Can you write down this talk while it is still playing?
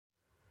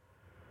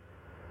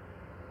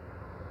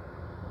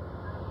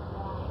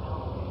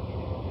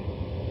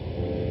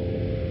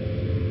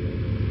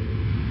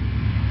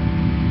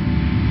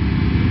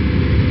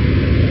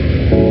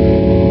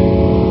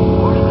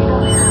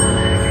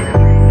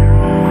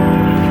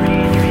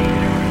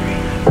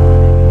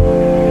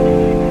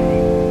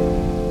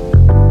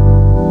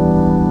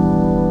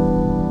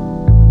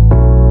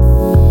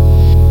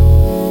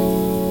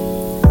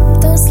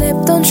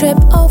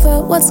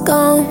what's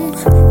gone.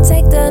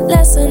 Take the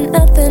lesson,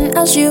 nothing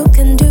else you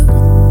can do.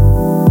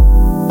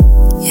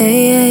 Yeah,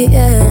 yeah,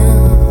 yeah.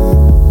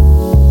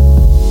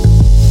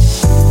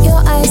 Your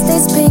eyes, they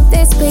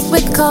speak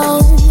with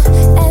calm,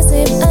 as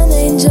if an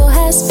angel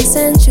has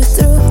sent you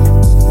through.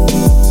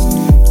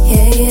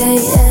 Yeah, yeah,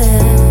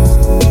 yeah.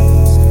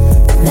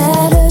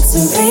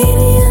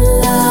 Mediterranean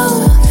love,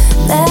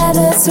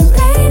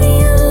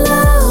 Mediterranean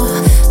love,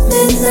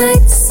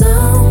 midnight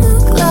summer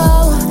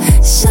glow,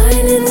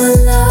 shining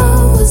when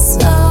love was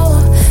slow.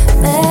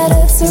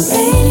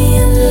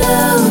 Mediterranean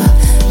love,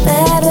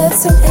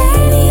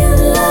 Mediterranean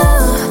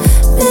love,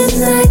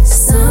 midnight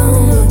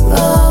summer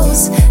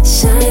glows,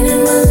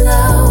 shining when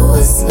love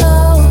was slow.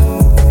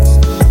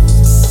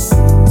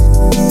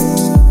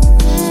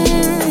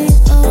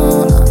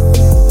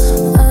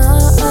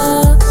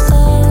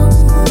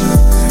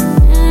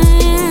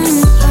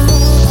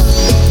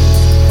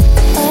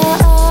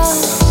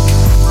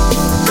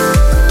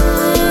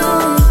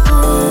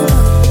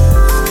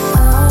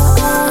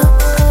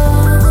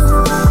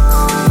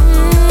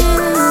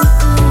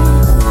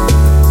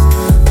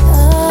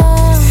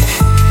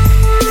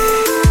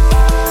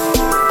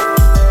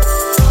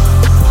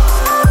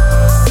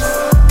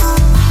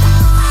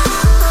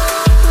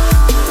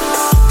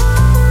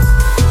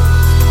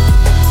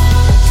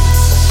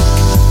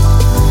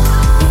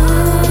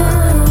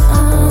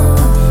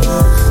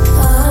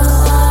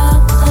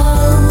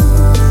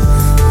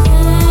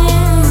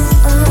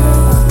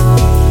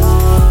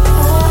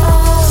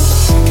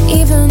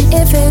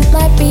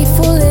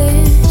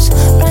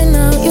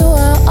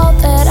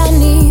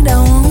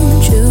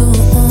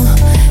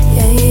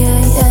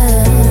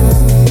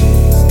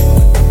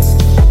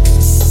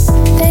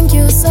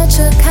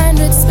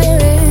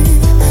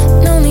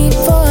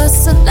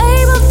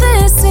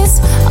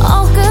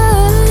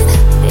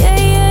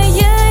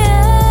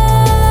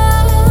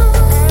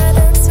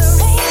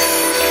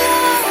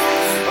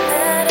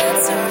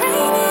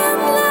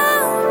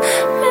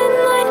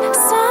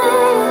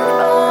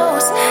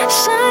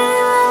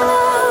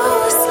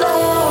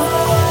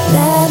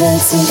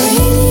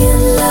 Mediterranean